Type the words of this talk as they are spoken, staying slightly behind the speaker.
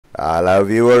Hello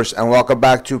viewers and welcome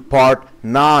back to part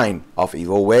 9 of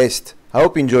Evil West. I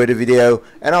hope you enjoyed the video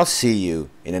and I'll see you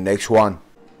in the next one.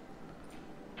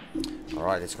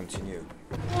 Alright, let's continue.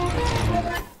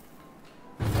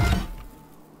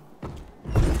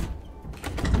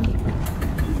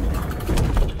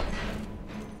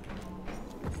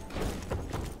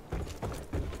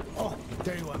 Oh,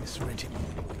 there you are, Mr. Renty.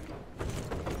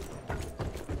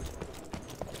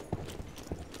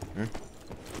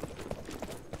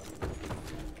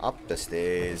 Up the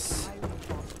stairs.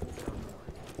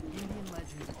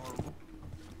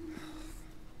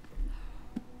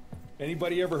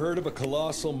 Anybody ever heard of a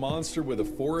colossal monster with a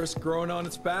forest growing on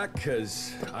its back?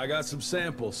 'Cause I got some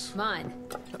samples. Mine.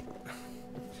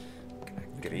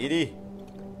 Greedy.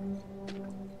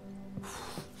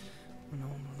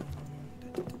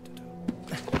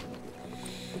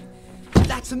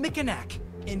 That's a Mikanak.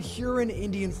 In Huron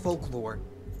Indian folklore,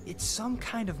 it's some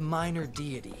kind of minor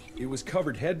deity. It was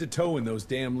covered head to toe in those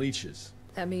damn leeches.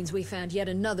 That means we found yet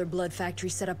another blood factory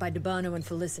set up by Debano and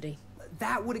Felicity.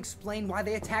 That would explain why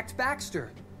they attacked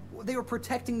Baxter. They were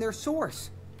protecting their source,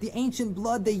 the ancient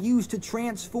blood they used to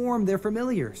transform their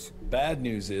familiars. Bad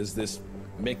news is this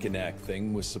Mikanak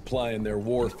thing was supplying their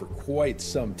war for quite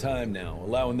some time now,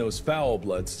 allowing those foul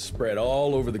bloods to spread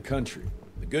all over the country.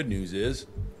 The good news is,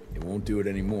 it won't do it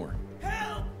anymore.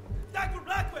 Help! Dr.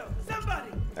 Blackwell,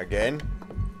 somebody! Again?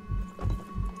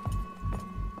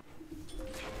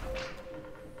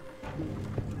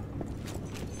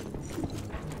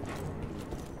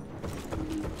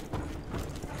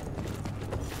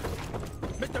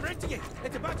 Mr. Renty,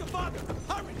 it's about your father!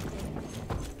 Hurry!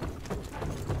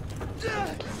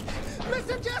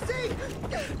 Mr. Jesse!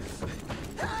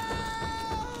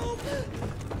 Help!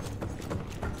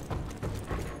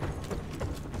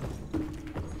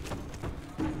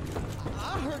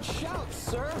 I heard shouts,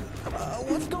 sir.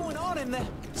 What's going on in there?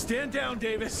 Stand down,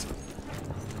 Davis.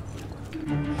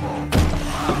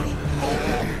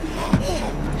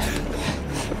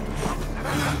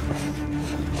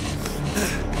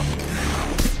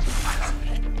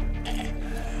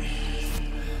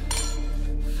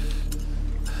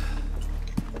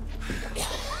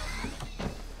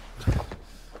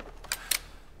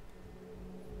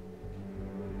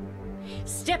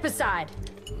 Step aside.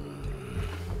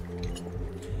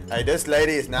 Hey, this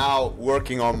lady is now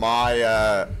working on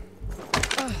my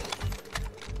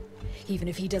Even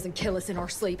if he doesn't kill us in our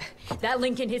sleep, that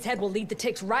link in his head will lead the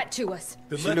ticks right to us.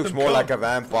 Then She let looks them more come. like a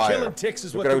vampire. Killing ticks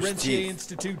is Look what at the those Rentier teeth.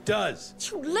 Institute does.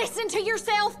 You listen to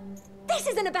yourself? This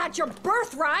isn't about your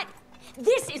birthright.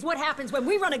 This is what happens when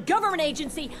we run a government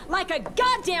agency like a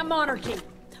goddamn monarchy.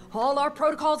 All our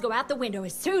protocols go out the window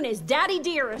as soon as Daddy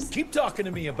Dearest. Keep talking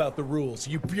to me about the rules,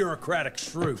 you bureaucratic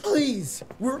shrew. Please,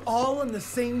 we're all on the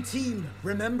same team,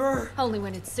 remember? Only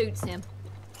when it suits him.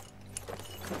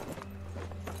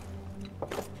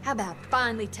 How about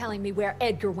finally telling me where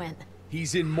Edgar went?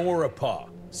 He's in Maurepas,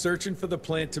 searching for the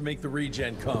plant to make the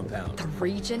regen compound. The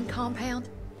Regen compound?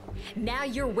 Now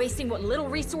you're wasting what little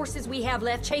resources we have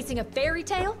left chasing a fairy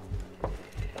tale?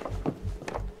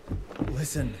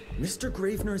 Listen, Mr.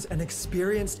 Gravener's an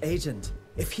experienced agent.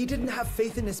 If he didn't have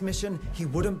faith in his mission, he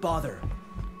wouldn't bother.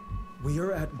 We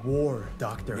are at war,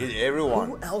 Doctor. Need everyone.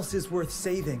 Who else is worth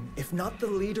saving, if not the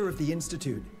leader of the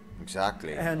Institute?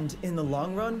 Exactly. And in the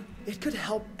long run, it could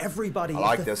help everybody I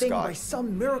like if the this thing guy. by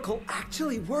some miracle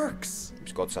actually works.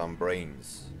 He's got some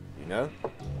brains, you know?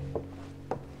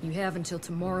 You have until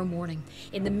tomorrow morning.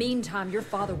 In the meantime, your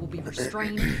father will be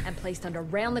restrained and placed under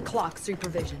round-the-clock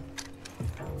supervision.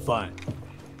 Fine.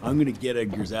 I'm gonna get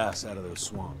Edgar's ass out of those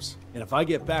swamps. And if I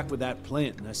get back with that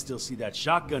plant and I still see that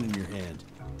shotgun in your hand,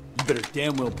 you better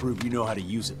damn well prove you know how to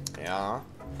use it. Yeah,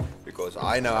 because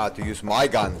I know how to use my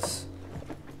guns.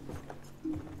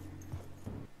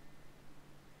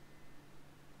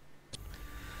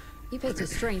 You picked a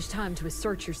strange time to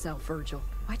assert yourself, Virgil.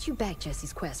 Why'd you back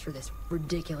Jesse's quest for this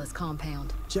ridiculous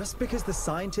compound? Just because the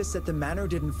scientists at the manor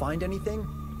didn't find anything,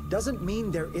 doesn't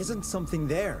mean there isn't something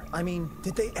there. I mean,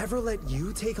 did they ever let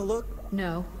you take a look?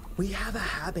 No. We have a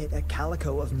habit at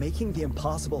Calico of making the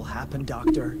impossible happen,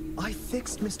 Doctor. I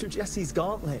fixed Mr. Jesse's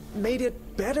gauntlet, made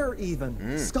it better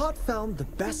even. Scott found the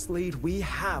best lead we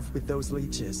have with those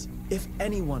leeches. If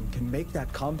anyone can make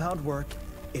that compound work,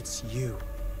 it's you.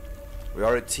 We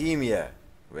are a team here.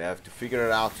 We have to figure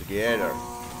it out together.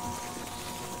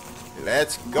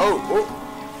 Let's go!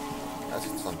 Oh, that's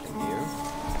something new.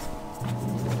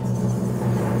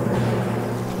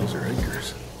 Those are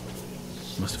Edgar's.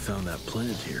 Must have found that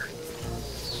plant here.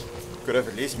 Could have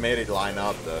at least made it line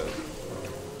up though.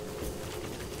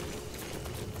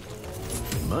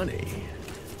 Money.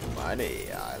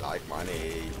 Money, I like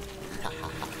money.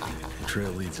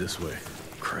 trail leads this way.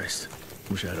 Christ,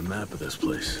 wish I had a map of this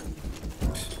place.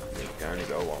 You can only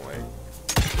go one way.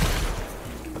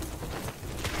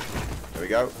 There we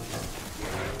go.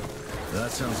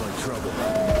 That sounds like trouble.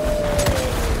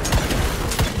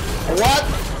 What?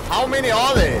 How many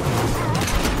are there?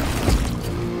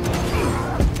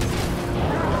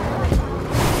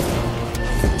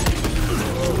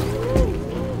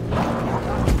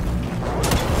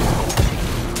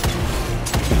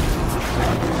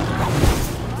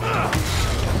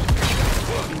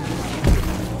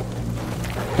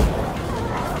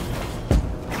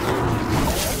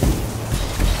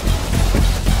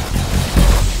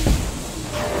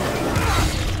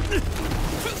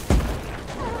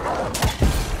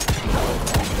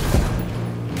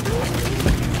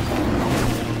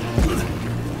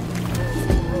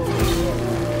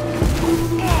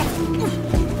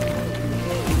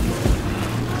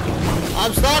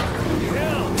 I'm stuck!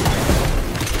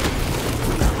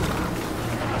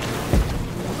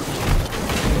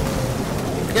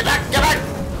 Get back! Get back!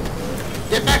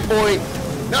 Get back, boy!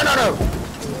 No, no, no!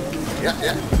 Yeah,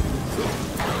 yeah.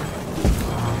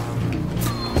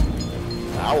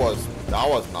 That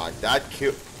was nice.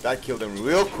 That killed him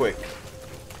real quick.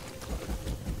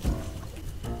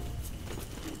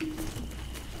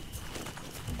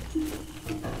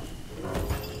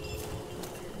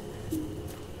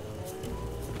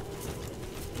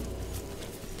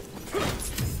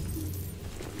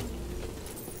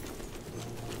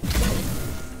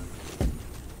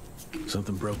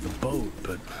 Something broke the boat,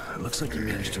 but it looks like he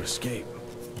managed to escape.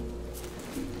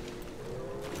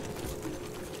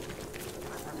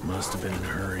 Must have been in a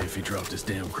hurry if he dropped his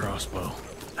damn crossbow.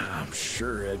 I'm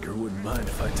sure Edgar wouldn't mind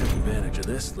if I took advantage of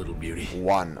this little beauty.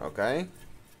 One, okay?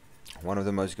 One of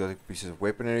the most exotic pieces of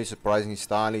weaponry, surprisingly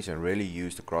stylish and rarely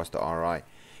used across the RI.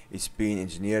 It's been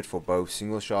engineered for both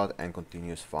single shot and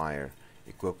continuous fire.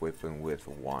 Equip weapon with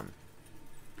 1.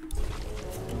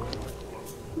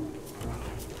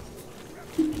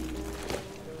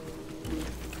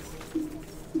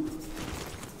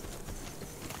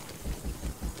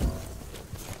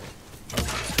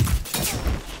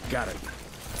 Got it.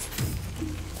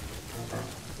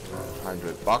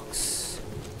 $100.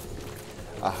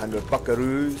 100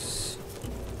 buckaroos.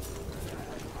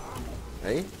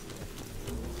 Hey?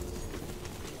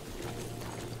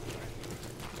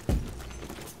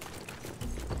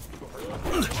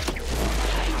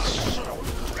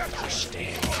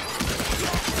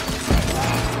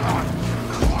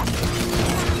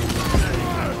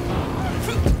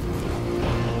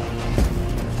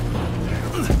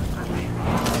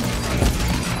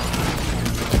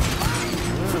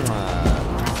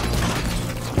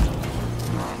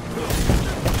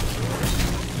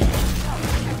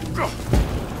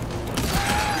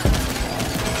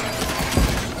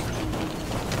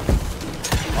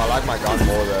 I like my gun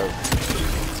more though.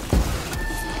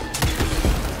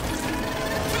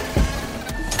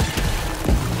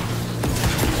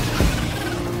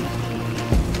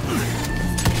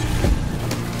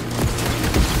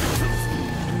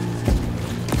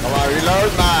 Come on,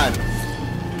 reload, man.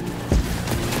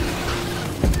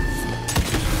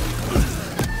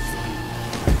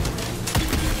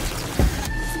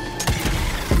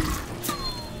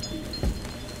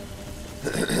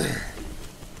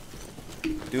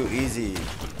 Too easy.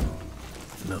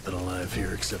 Nothing alive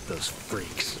here except those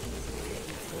freaks.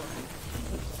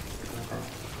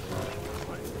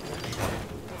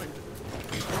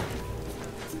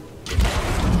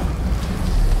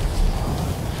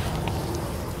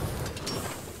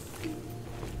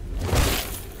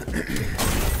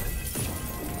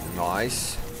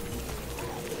 Nice.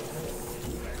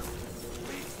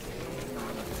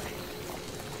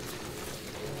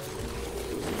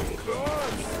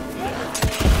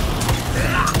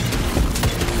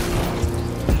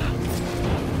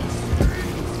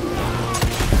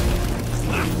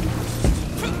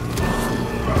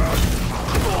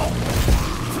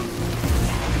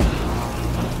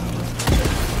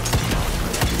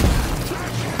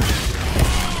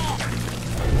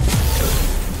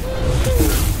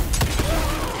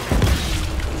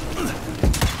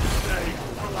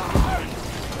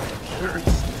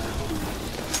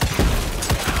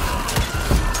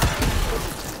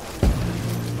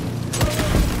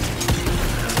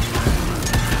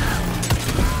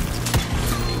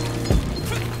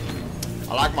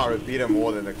 I like my repeater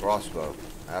more than the crossbow,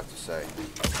 I have to say.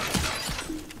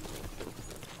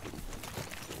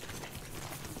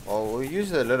 Well, we'll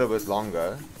use it a little bit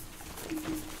longer.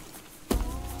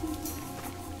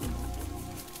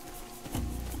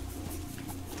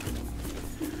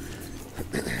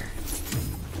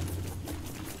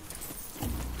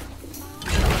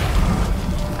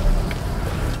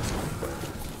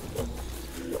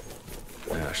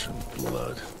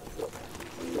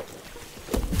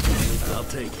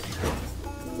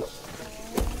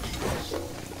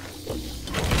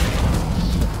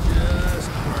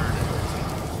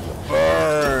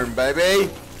 baby.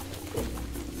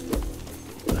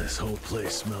 This whole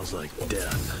place smells like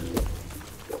death.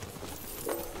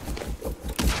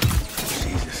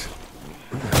 Jesus.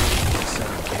 Set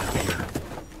up camp here.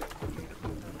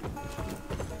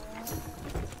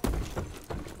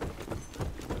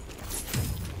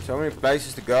 So many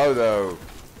places to go though.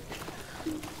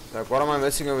 Like, what am I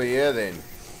missing over here then?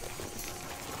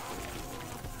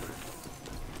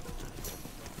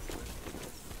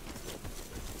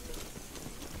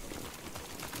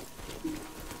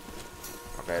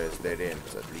 Okay, there's dead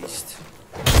ends at least.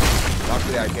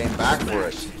 Luckily I came back for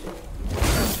it.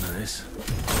 That's nice.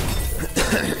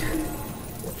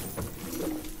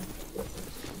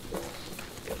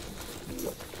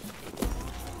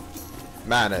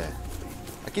 Man,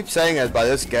 I keep saying it, but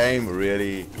this game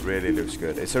really looks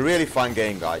good. It's a really fun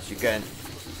game, guys.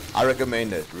 I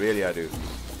recommend it. Really, I do.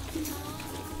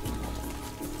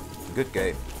 Good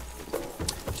game.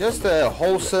 Just a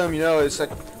wholesome, you know, it's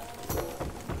like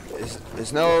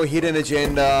there's no hidden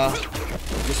agenda.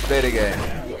 Just play the game.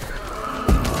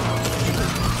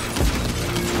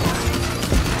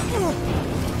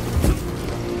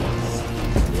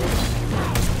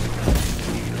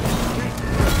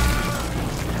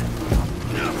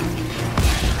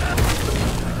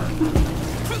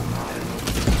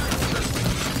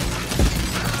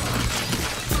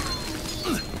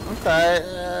 Okay,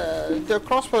 the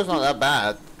crossbow's not that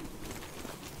bad.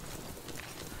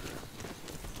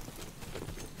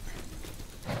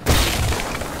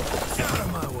 Out of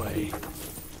my way.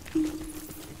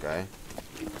 Okay,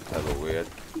 that's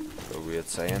a weird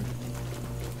saying.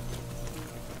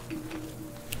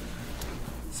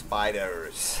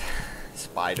 Spiders.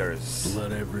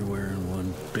 Blood everywhere in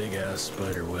one big ass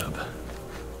spider web.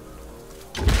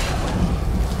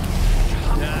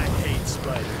 I hate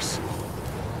spiders.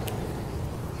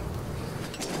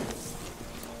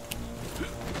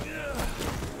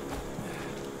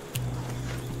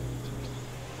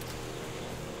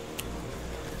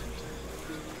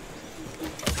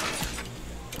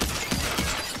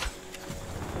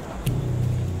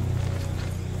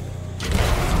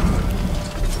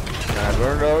 Can I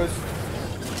burn those?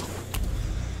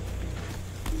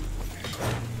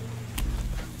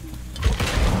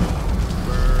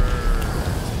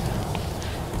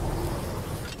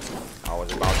 I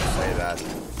was about to say that.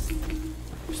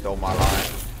 You stole my line.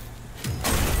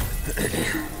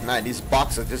 Man, these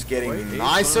bucks are just getting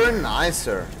nicer and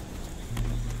nicer.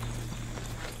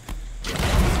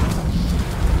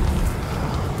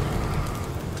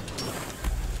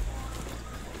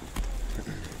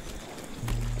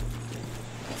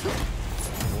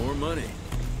 More money.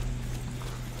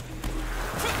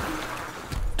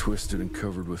 Twisted and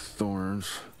covered with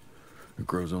thorns. It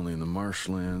grows only in the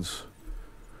marshlands.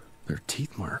 They're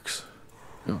teeth marks.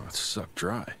 Oh, it's sucked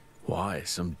dry. Why?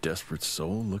 Some desperate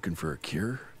soul looking for a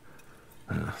cure?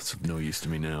 It's of no use to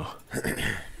me now.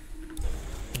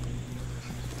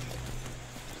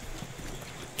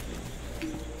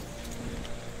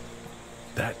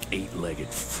 That eight-legged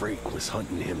freak was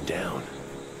hunting him down.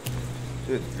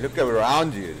 Dude, look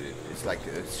around you, dude. It's like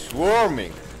it's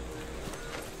swarming.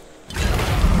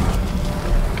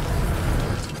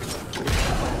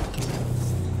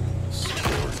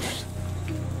 Scorched.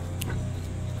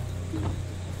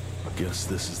 Guess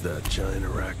this is that giant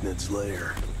arachnid's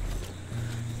lair.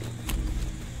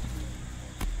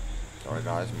 Sorry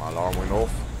guys, my alarm went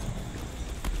off.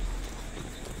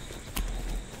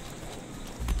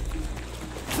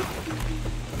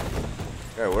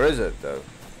 Okay, where is it though?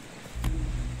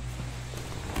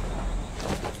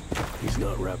 He's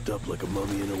not wrapped up like a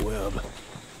mummy in a web.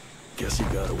 Guess he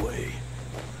got away.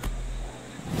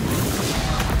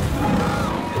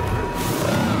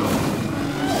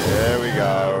 There we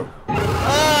go.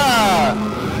 Ah!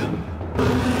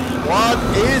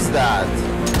 What is that?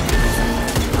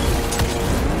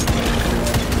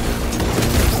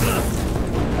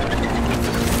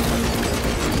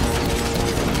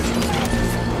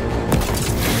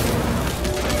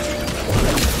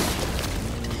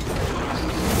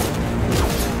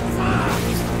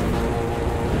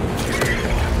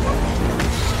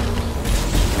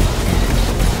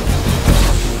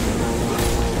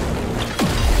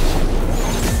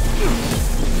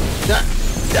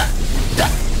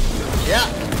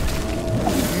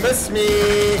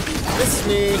 Miss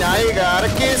me, now you gotta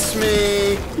kiss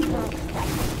me.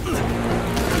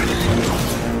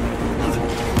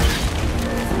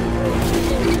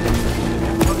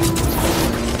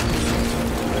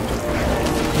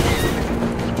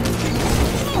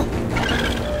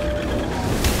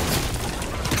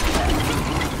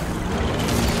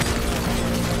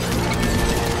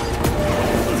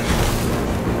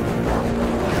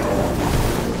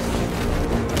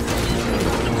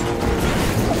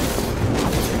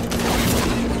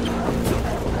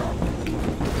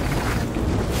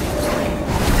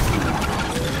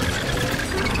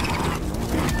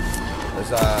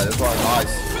 this was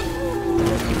nice.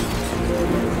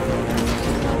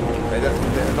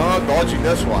 They're not dodging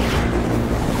this one.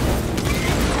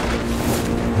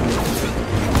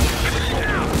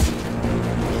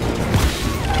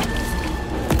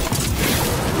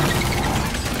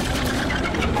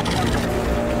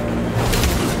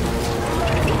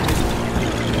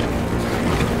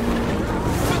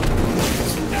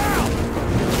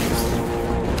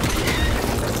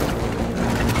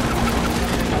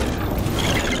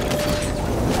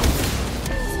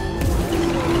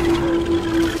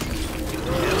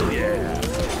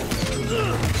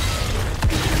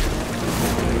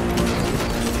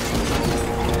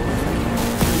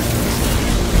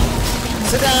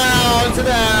 Sit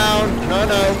down. No,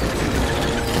 no.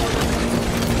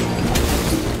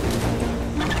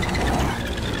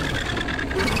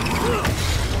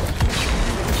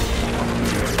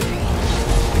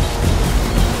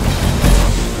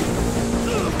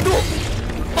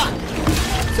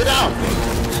 Sit down.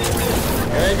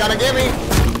 You ain't gonna get me.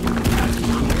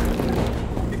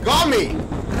 You got me.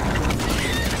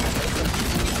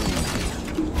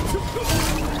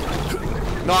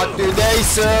 Not today,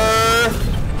 sir.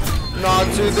 Not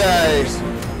today.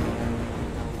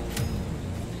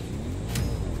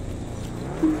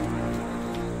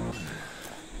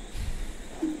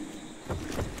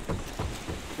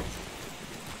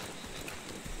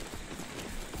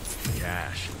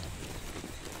 Cash.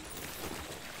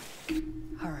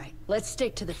 All right, let's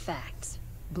stick to the facts.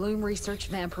 Bloom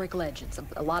researched vampiric legends,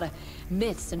 a lot of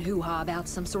myths and hoo-ha about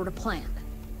some sort of plant.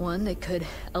 One that could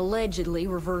allegedly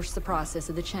reverse the process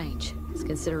of the change. It's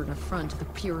considered an affront to the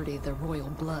purity of the royal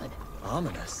blood.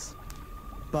 Ominous.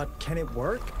 But can it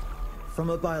work? From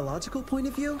a biological point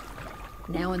of view?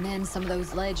 Now and then, some of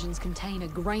those legends contain a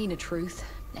grain of truth.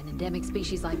 An endemic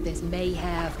species like this may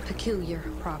have peculiar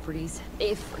properties.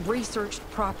 If researched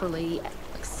properly,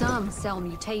 some cell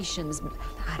mutations,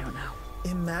 I don't know.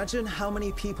 Imagine how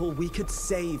many people we could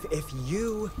save if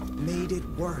you made it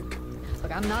work.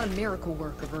 Look, I'm not a miracle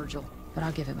worker, Virgil, but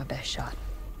I'll give it my best shot.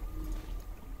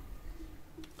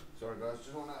 Sorry guys,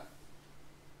 just wanna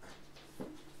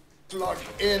plug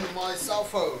in my cell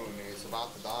phone. It's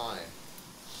about to die.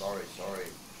 Sorry.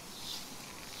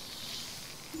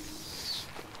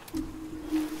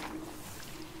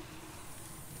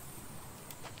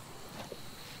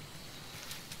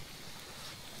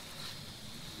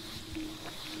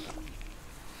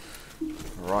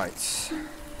 Right.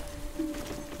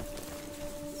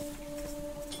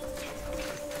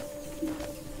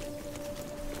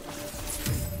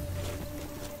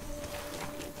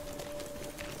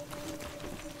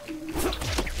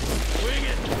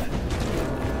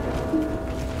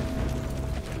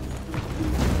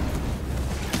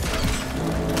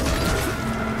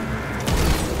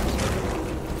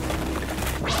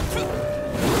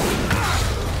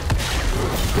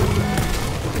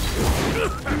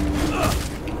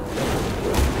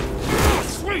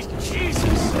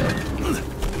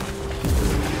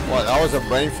 What, that was a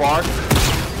brain fart?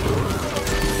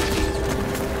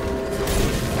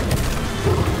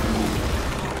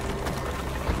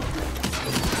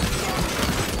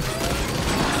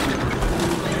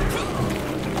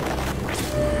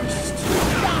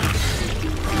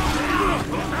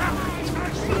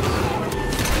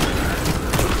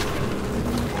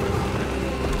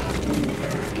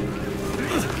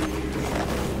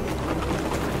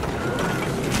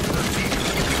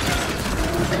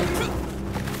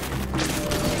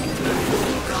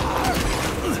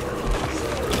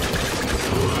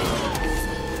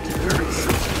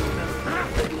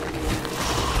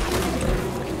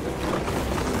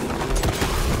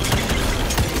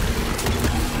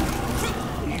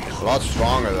 A lot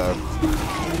stronger though.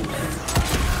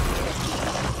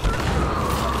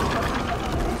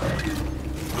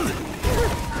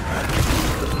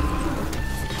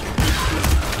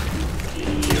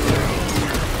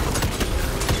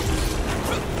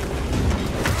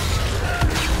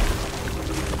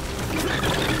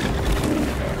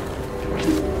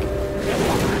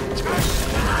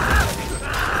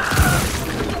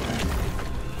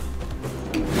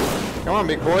 Come on,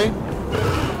 big boy.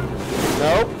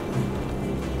 Nope.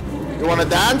 You wanna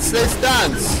dance? Let's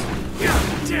dance.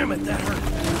 God damn it, that hurt.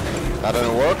 That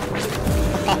didn't work.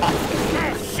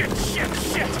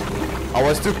 Shit. I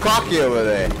was too cocky over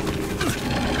there.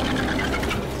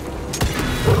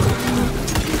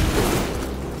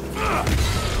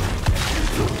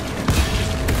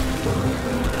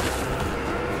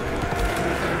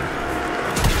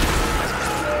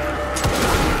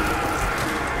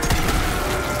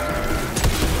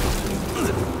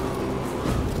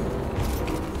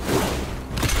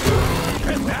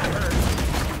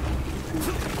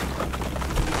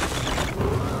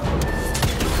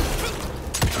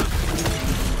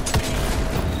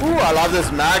 I love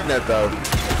this magnet though.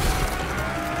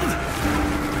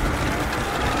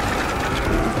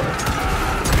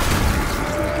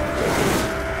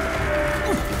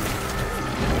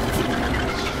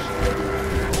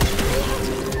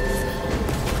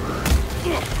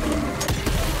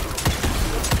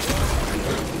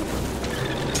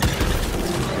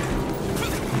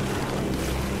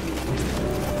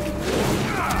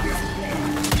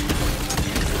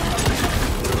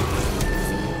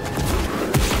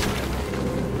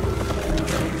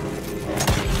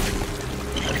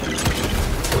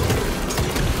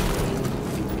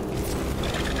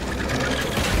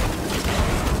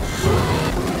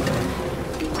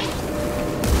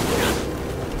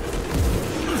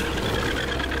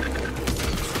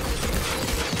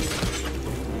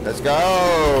 Let's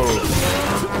go!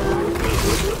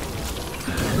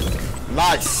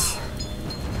 Nice!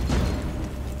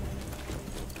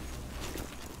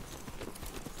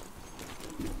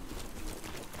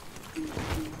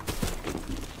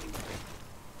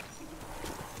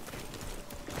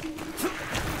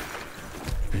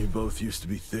 They both used to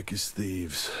be thick as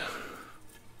thieves.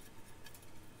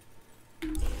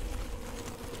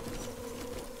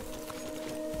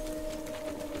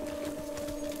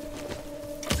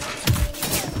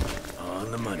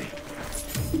 On the money.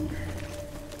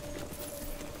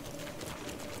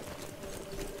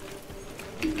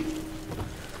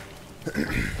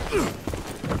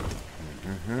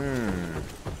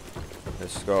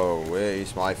 Let's go. Where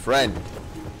is my friend?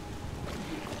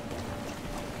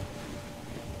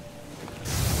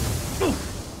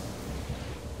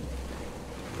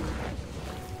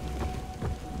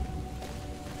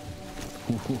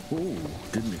 Ooh,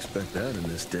 didn't expect that in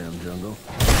this damn jungle.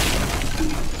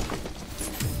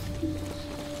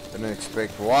 Didn't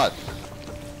expect what?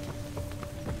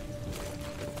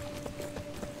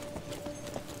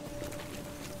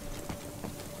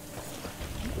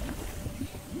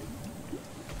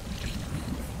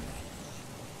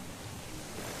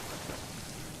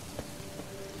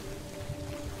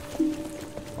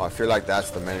 Oh, I feel like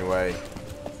that's the main way.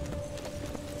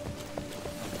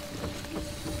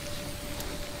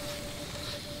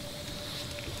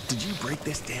 Did you break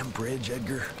this damn bridge,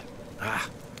 Edgar? Ah,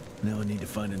 now I need to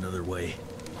find another way.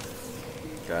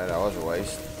 Okay, that was a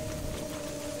waste.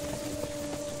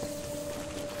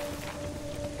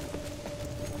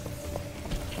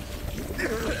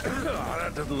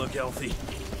 That doesn't look healthy.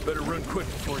 Better run quick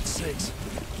before it sinks.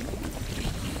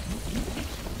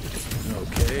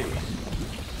 Okay.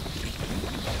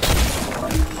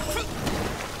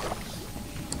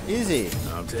 Easy.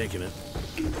 I'm taking it.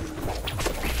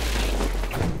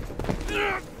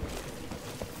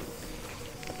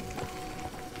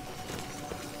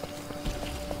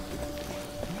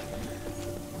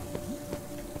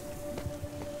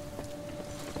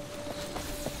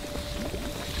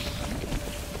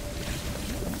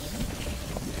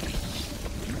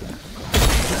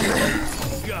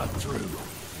 Got through.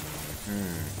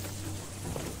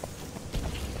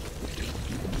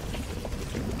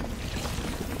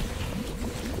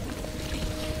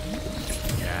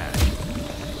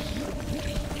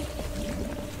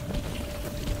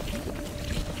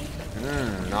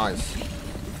 Nice.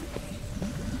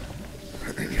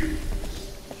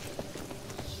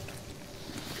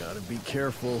 Gotta be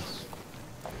careful.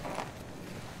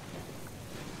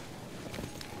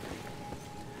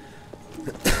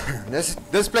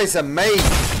 This place is a maze.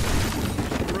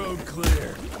 Road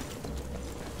clear.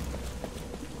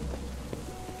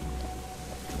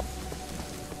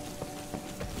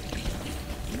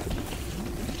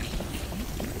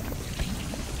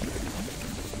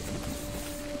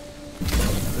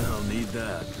 I'll need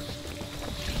that.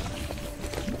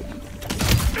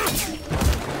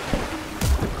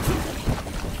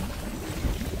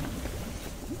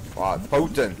 Wow,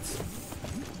 potent.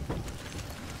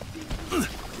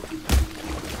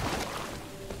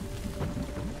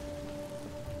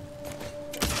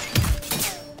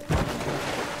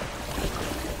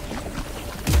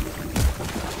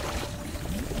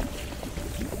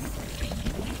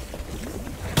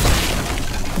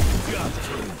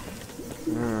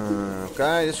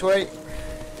 Okay, this way.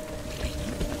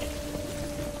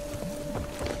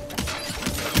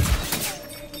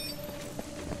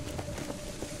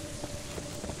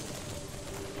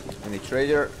 Any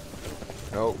trader?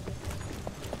 No.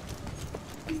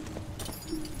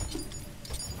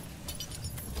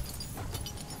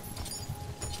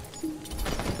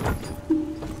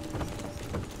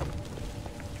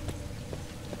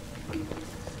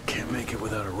 Can't make it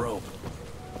without a rope.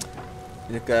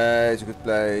 Okay, it's a good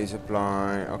place.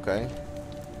 Apply. Okay.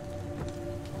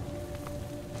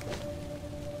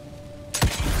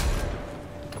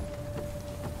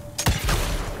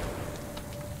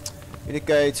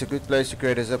 Indicates a good place to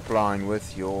create a zip line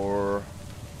with your...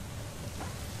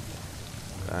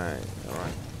 Okay,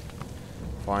 alright.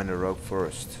 Find a rope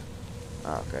first.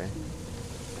 Ah, okay.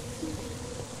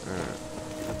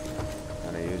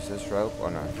 Can I use this rope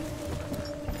or no?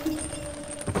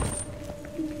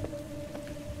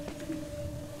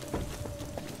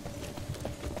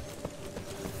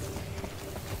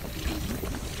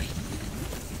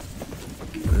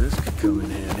 This could come in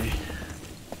handy.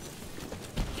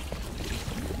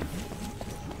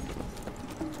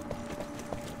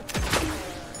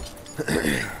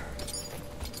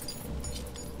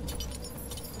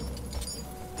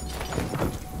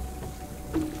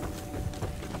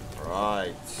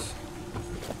 Right.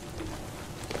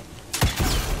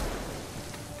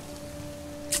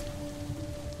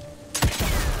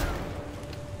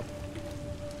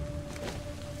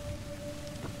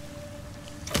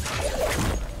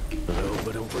 No,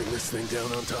 but don't bring this thing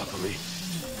down on top of me.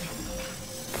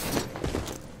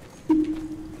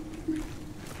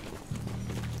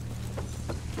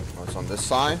 What's on this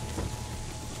side?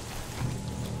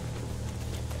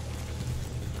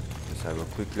 Let's have a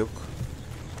quick look.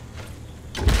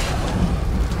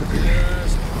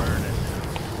 Just burn it.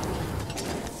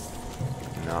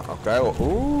 No, okay. Well,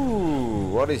 ooh,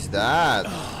 what is that?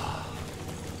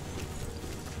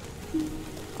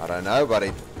 I don't know, but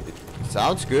it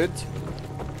sounds good.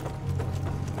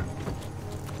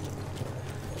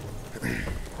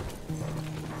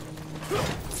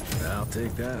 I'll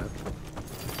take that.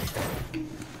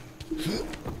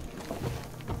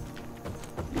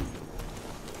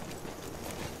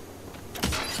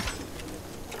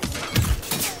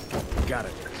 Got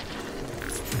it.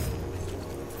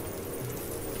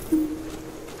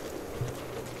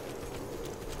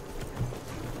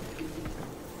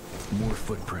 More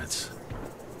footprints.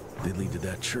 They lead to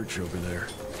that church over there.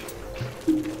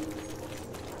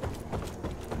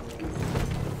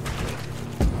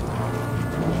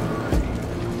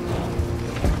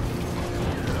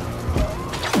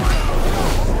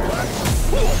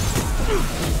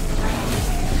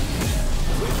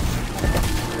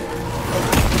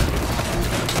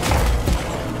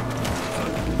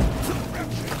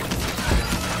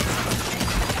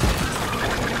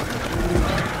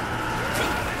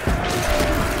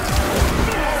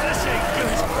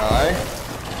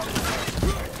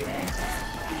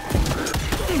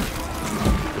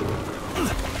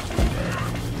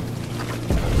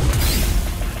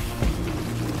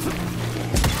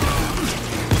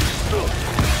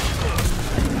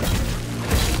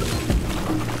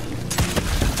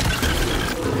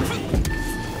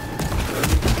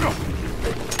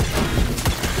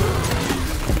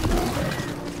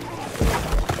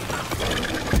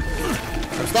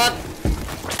 Stop!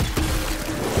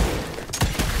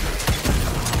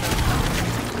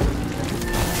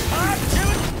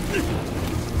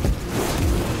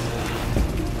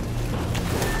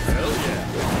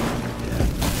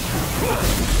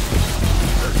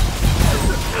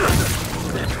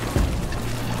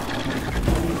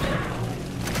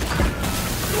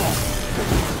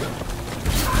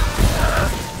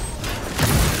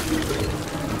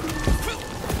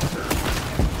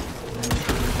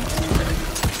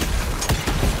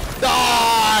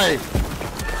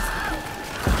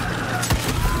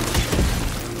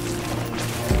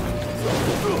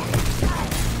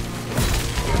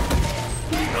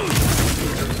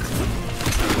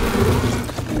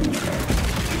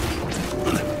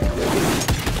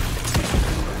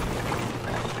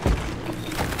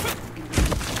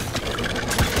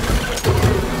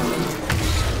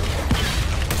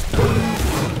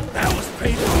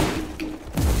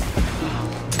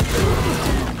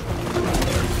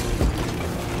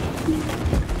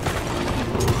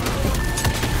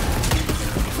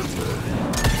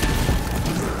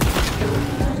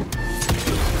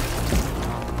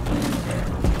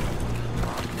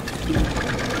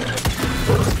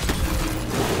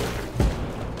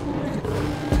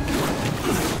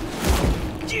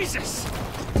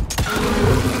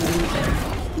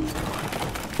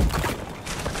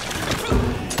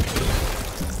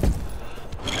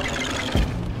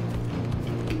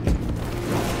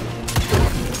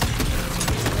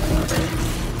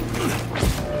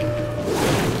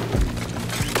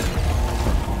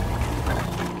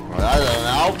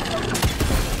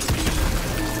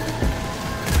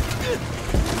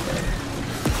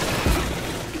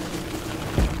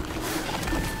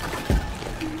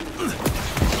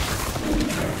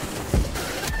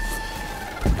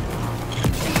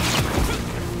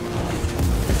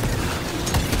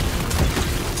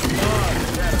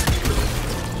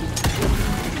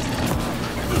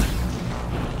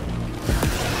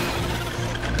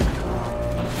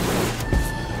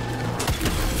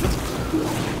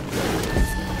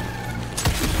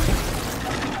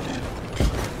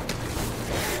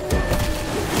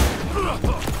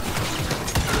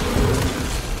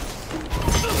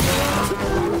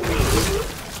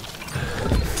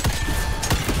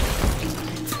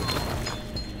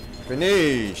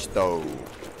 Listo.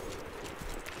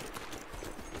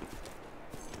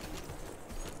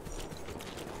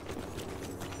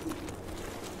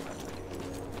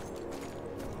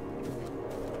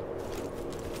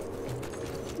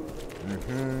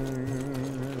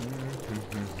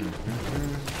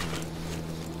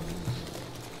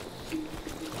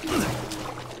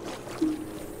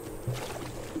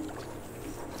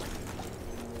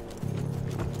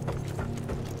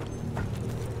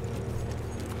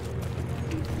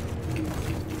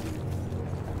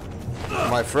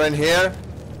 My friend here,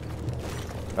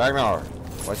 Ragnar.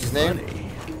 What's his name?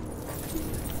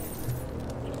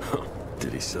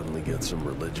 Did he suddenly get some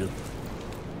religion?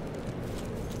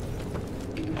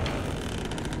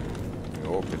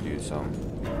 Oh, could use some.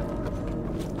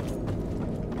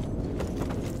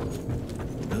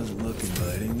 Doesn't look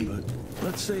inviting, but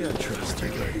let's say I trust you,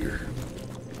 Edgar.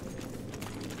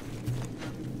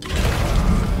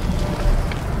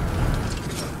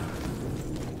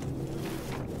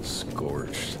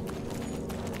 Scorched.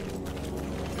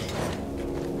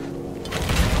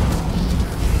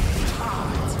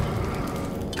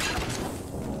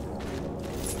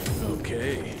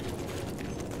 Okay.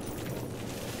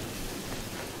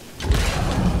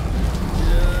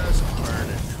 Just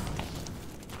burning.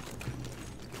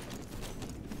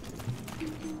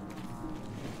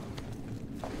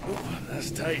 Oh,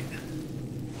 that's tight.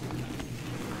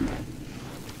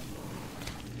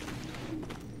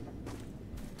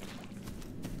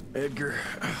 Edgar,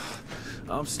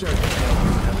 I'm starting to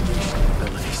have your navigation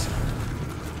abilities.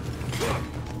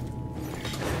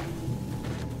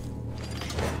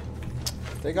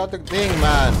 Take out the thing,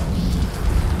 man.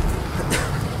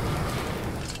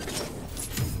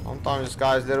 Sometimes this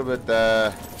guy's a little bit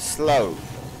slow.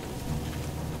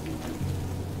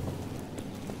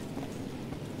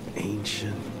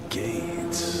 Ancient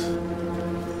gates.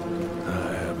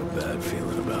 I have a bad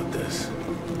feeling about this.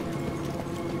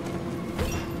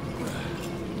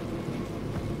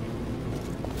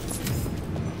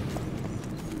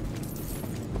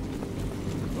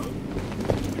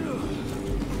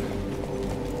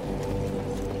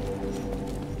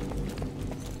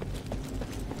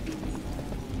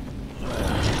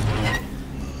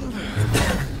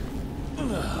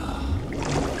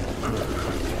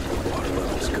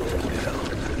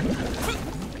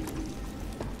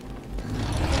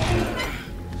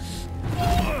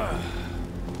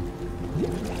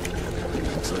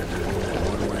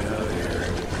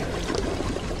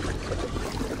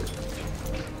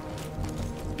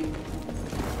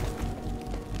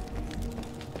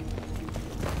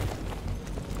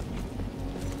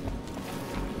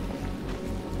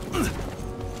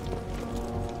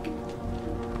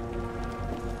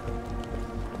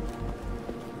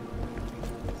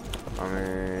 I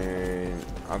mean,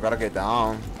 I gotta get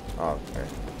down. Oh, okay.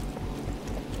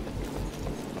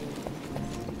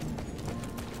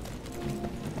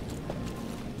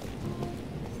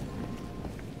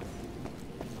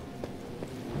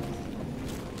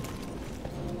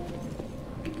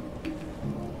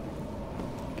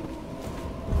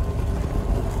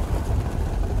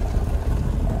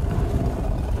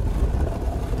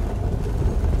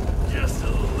 Just a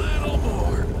little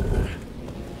more.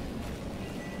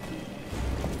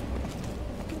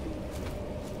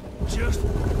 Just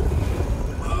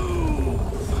move.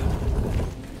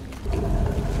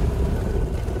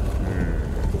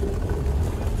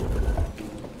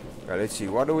 Okay, let's see.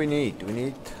 What do we need? Do we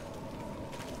need?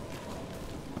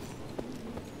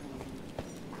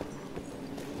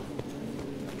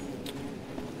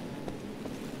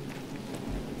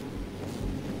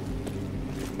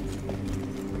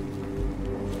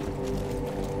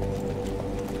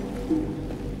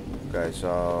 Okay,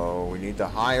 so we need the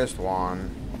highest one.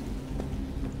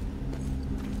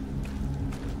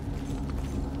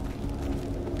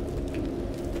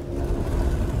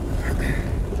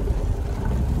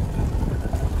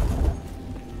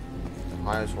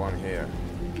 Highest one here.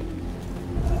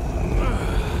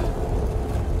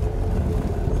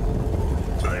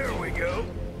 There we go.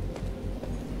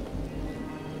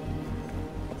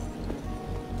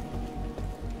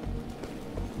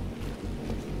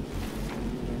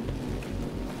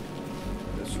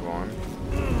 This one.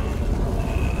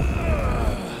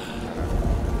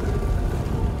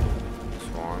 This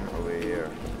one over here.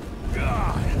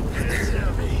 God, it's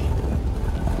heavy.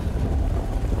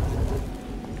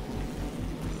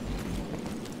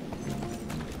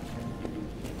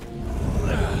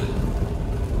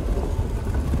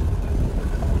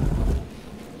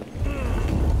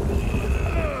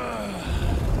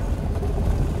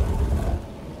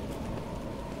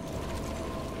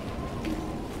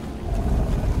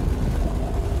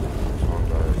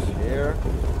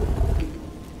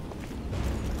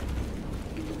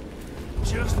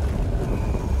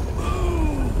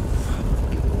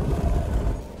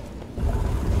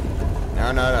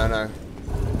 no.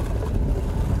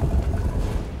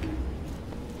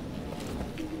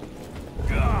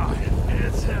 God,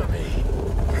 it's heavy.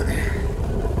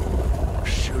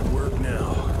 Should work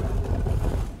now.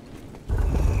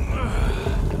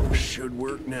 Should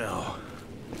work now.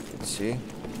 Let's see.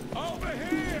 Over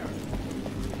here!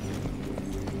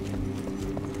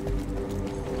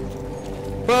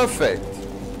 Perfect.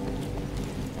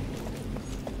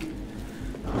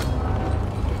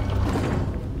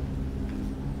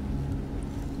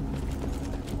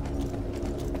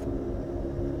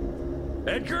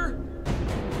 Edgar?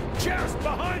 Chest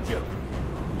behind you!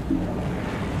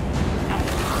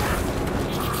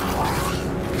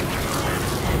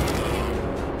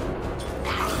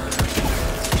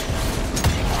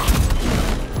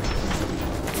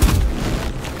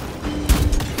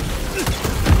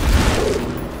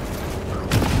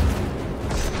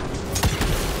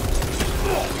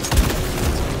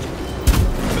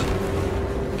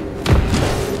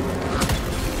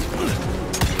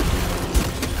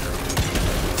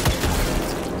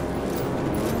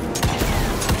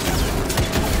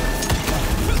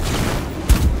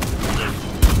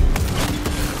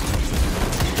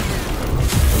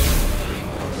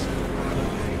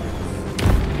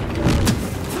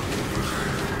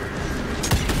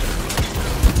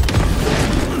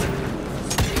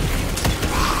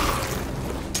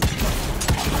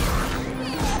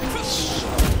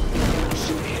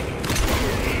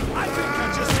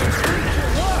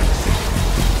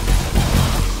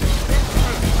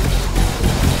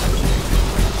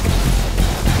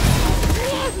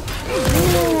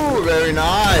 Very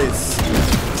nice.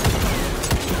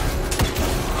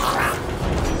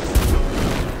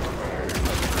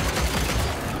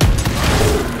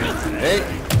 Hey.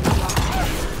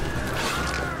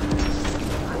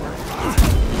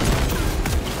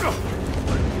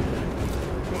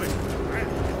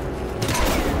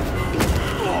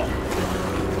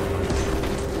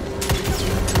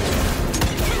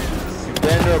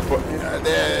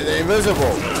 They're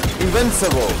invisible.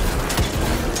 Invincible.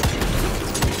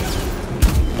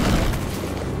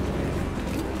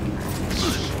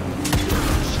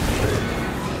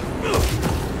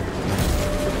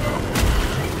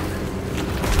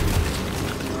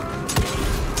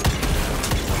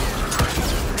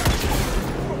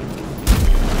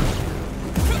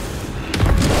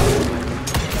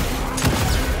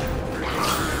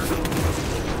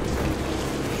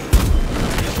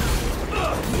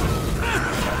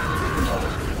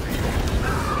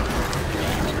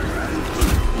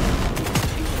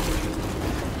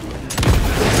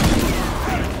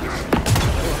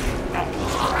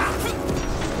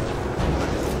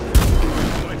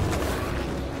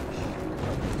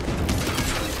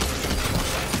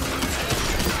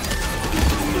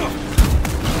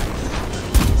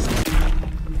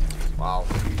 Wow.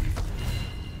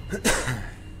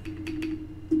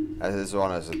 This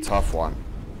one is a tough one.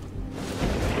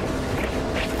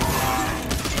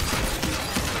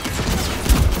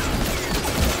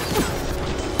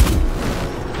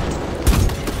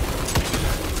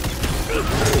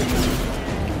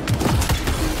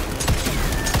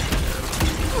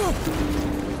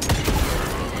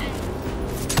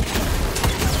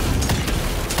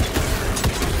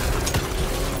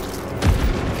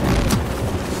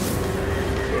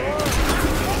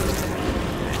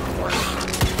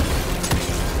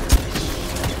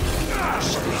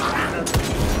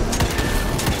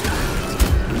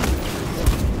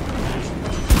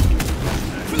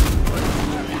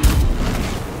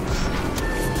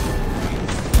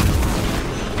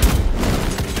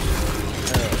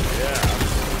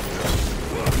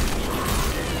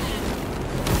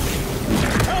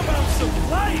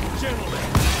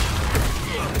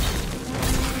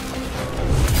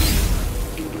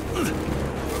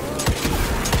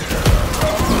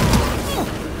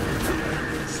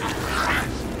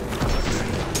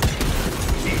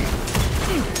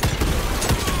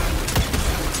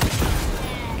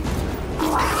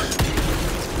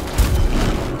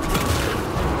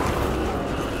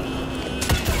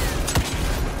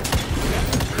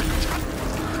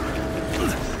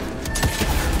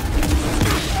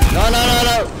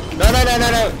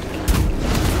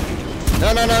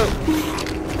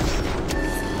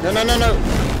 No.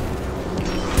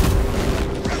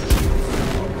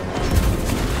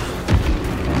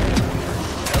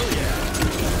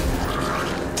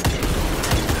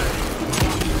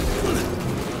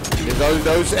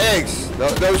 Those eggs,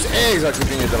 those eggs are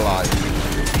keeping it alive.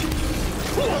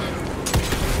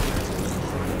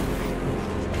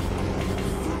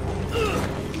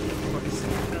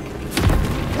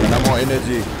 No more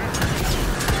energy.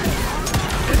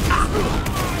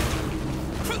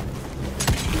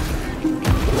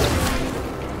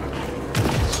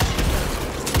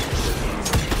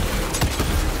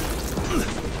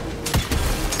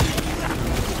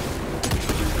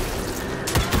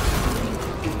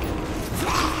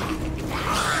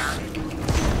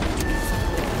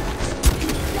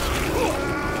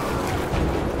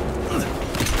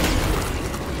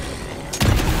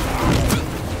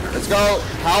 go.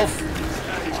 Health.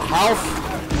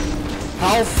 Health.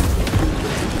 Health.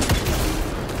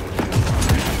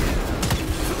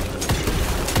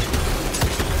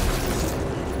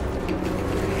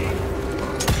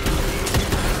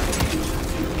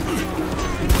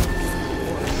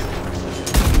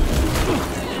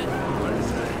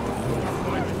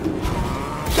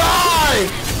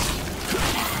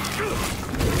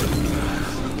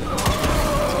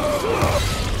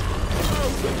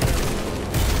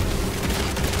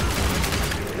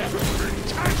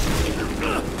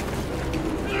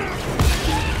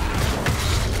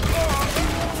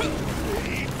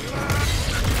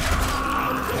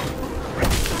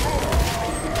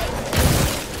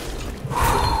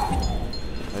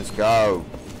 Let's go.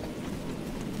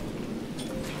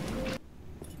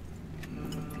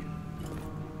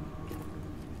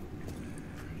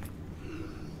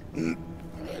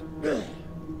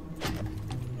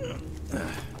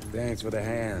 Thanks for the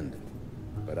hand,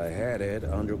 but I had it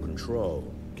under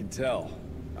control. Can tell.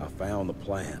 I found the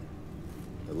plan.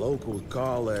 The locals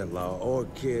call it La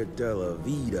Orchid de la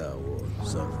Vida or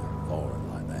something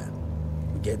foreign like that.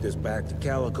 We get this back to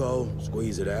Calico,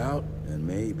 squeeze it out, and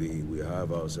maybe we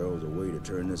have ourselves a way to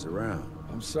turn this around.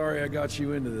 I'm sorry I got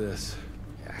you into this.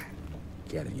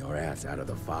 Getting your ass out of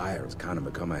the fire has kind of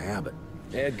become a habit.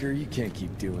 Edgar, you can't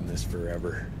keep doing this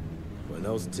forever. When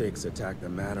those ticks attacked the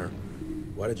manor,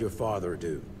 what did your father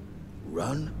do?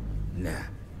 Run? Nah.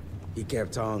 He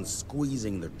kept on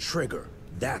squeezing the trigger.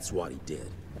 That's what he did.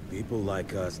 People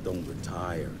like us don't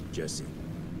retire, Jesse.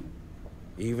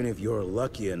 Even if you're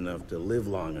lucky enough to live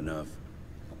long enough,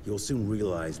 you'll soon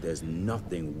realize there's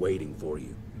nothing waiting for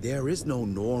you. There is no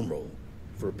normal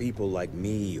for people like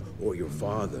me or your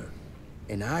father.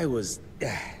 And I was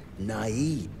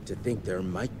naive to think there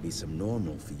might be some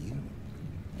normal for you.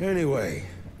 Anyway,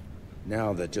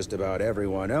 now that just about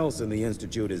everyone else in the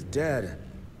Institute is dead,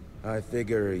 I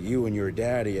figure you and your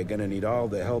daddy are gonna need all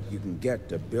the help you can get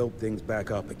to build things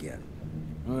back up again.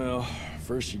 Well,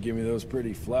 first you give me those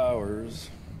pretty flowers,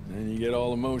 then you get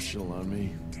all emotional on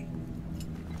me.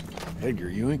 Edgar,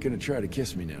 you ain't gonna try to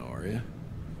kiss me now, are you?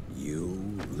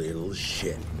 You little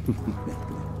shit.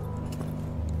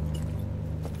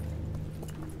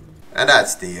 And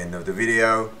that's the end of the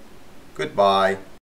video. Goodbye.